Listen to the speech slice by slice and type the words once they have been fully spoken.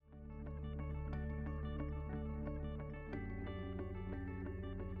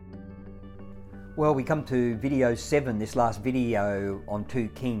Well, we come to video 7, this last video on 2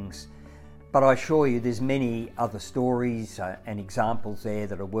 kings, but I assure you there's many other stories and examples there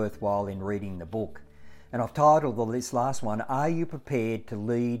that are worthwhile in reading the book. And I've titled this last one, Are You Prepared to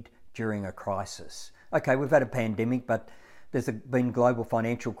Lead During a Crisis? Okay, we've had a pandemic, but there's been global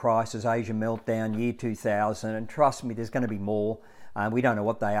financial crisis, Asia meltdown, year 2000, and trust me, there's going to be more. We don't know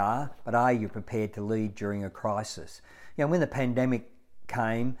what they are, but are you prepared to lead during a crisis? You know, when the pandemic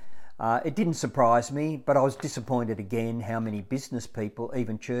came, it didn't surprise me, but I was disappointed again how many business people,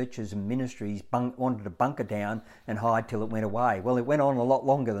 even churches and ministries, wanted to bunker down and hide till it went away. Well, it went on a lot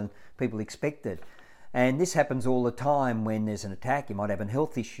longer than people expected. And this happens all the time when there's an attack. You might have a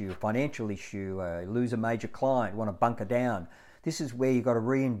health issue, a financial issue, lose a major client, want to bunker down. This is where you've got to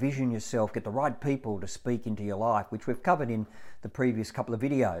re-envision yourself, get the right people to speak into your life, which we've covered in the previous couple of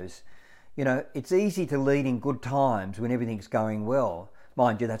videos. You know, it's easy to lead in good times when everything's going well.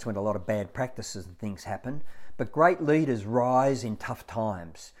 Mind you, that's when a lot of bad practices and things happen. But great leaders rise in tough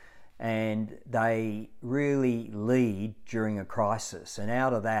times and they really lead during a crisis. And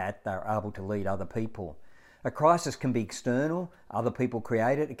out of that, they're able to lead other people. A crisis can be external, other people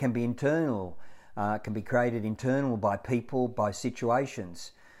create it. It can be internal. It can be created internal by people, by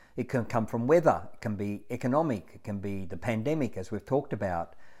situations. It can come from weather. It can be economic. It can be the pandemic, as we've talked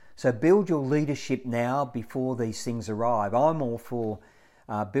about. So build your leadership now before these things arrive. I'm all for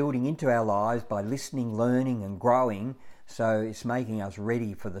building into our lives by listening, learning and growing, so it's making us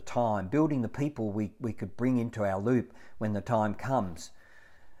ready for the time, building the people we could bring into our loop when the time comes.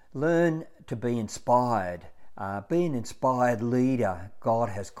 Learn to be inspired. Be an inspired leader God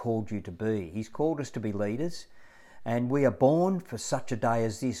has called you to be. He's called us to be leaders, and we are born for such a day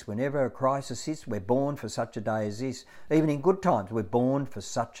as this. Whenever a crisis hits, we're born for such a day as this. Even in good times, we're born for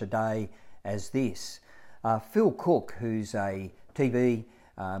such a day as this. Phil Cook, who's a TV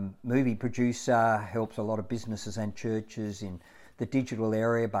movie producer, helps a lot of businesses and churches in the digital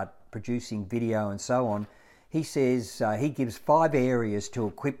area, but producing video and so on. He says he gives 5 areas to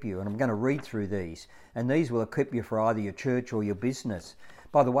equip you, and I'm going to read through these, and these will equip you for either your church or your business.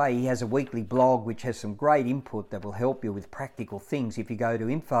 By the way, he has a weekly blog which has some great input that will help you with practical things. If you go to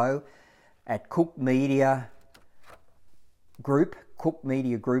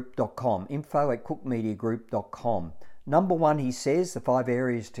info@cookmediagroup.com, info@cookmediagroup.com. Number 1, he says, the 5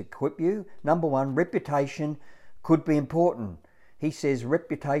 areas to equip you. Number 1, reputation could be important. He says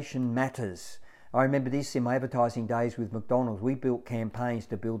reputation matters. I remember this in my advertising days with McDonald's. We built campaigns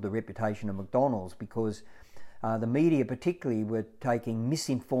to build the reputation of McDonald's because the media particularly were taking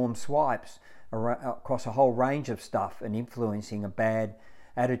misinformed swipes across a whole range of stuff and influencing a bad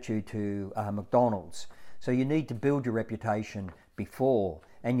attitude to McDonald's. So you need to build your reputation before,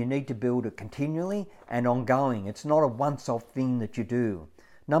 and you need to build it continually and ongoing. It's not a once-off thing that you do.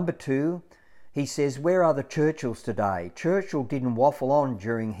 Number 2, he says, where are the Churchills today? Churchill didn't waffle on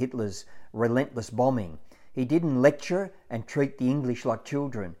during Hitler's relentless bombing. He didn't lecture and treat the English like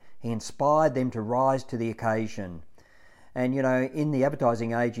children. He inspired them to rise to the occasion. And you know, in the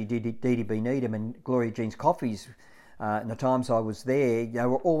advertising age, he did D.D.B. Needham and Gloria Jean's Coffees. In the times I was there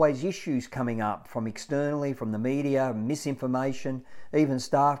were always issues coming up from externally, from the media, misinformation, even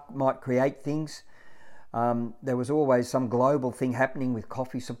staff might create things. There was always some global thing happening with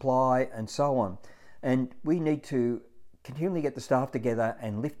coffee supply and so on. And we need to continually get the staff together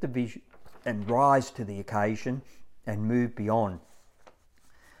and lift the vision and rise to the occasion and move beyond.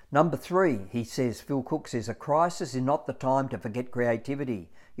 Number 3, he says, Phil Cook says, a crisis is not the time to forget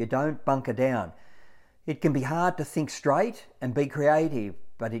creativity. You don't bunker down. It can be hard to think straight and be creative,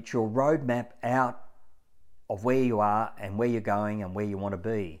 but it's your roadmap out of where you are and where you're going and where you want to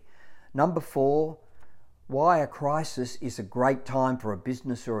be. Number 4, why a crisis is a great time for a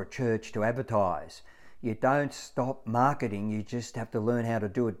business or a church to advertise. You don't stop marketing, you just have to learn how to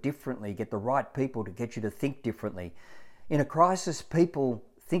do it differently, get the right people to get you to think differently. In a crisis, people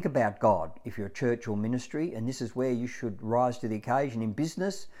think about God if you're a church or ministry, and this is where you should rise to the occasion. In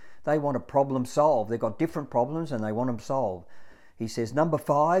business, they want a problem solved. They've got different problems and they want them solved. He says, number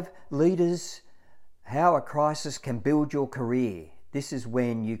 5, leaders, how a crisis can build your career. This is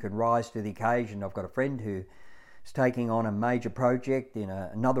when you can rise to the occasion. I've got a friend who is taking on a major project in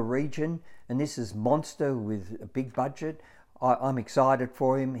another region, and this is monster with a big budget. I'm excited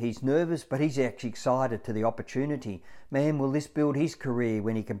for him. He's nervous, but he's actually excited to the opportunity. Man, will this build his career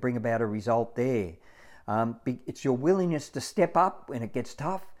when he can bring about a result there? It's your willingness to step up when it gets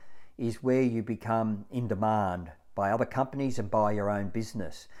tough is where you become in demand by other companies and by your own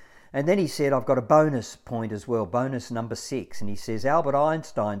business. And then he said, I've got a bonus point as well, bonus number 6. And he says, Albert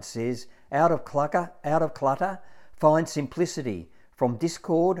Einstein says, out of clutter, find simplicity. From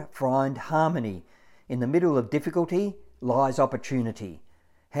discord, find harmony. In the middle of difficulty lies opportunity.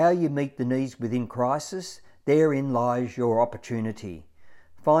 How you meet the needs within crisis, therein lies your opportunity.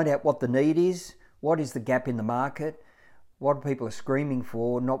 Find out what the need is, what is the gap in the market, what people are screaming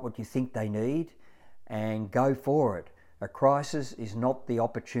for, not what you think they need, and go for it. A crisis is not the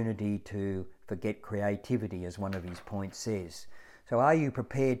opportunity to forget creativity, as one of his points says. So are you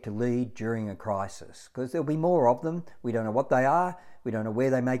prepared to lead during a crisis? Because there'll be more of them. We don't know what they are. We don't know where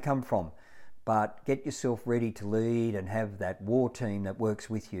they may come from. But get yourself ready to lead and have that war team that works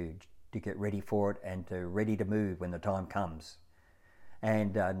with you to get ready for it and ready to move when the time comes.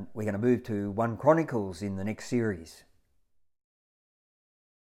 And we're going to move to 1 Chronicles in the next series.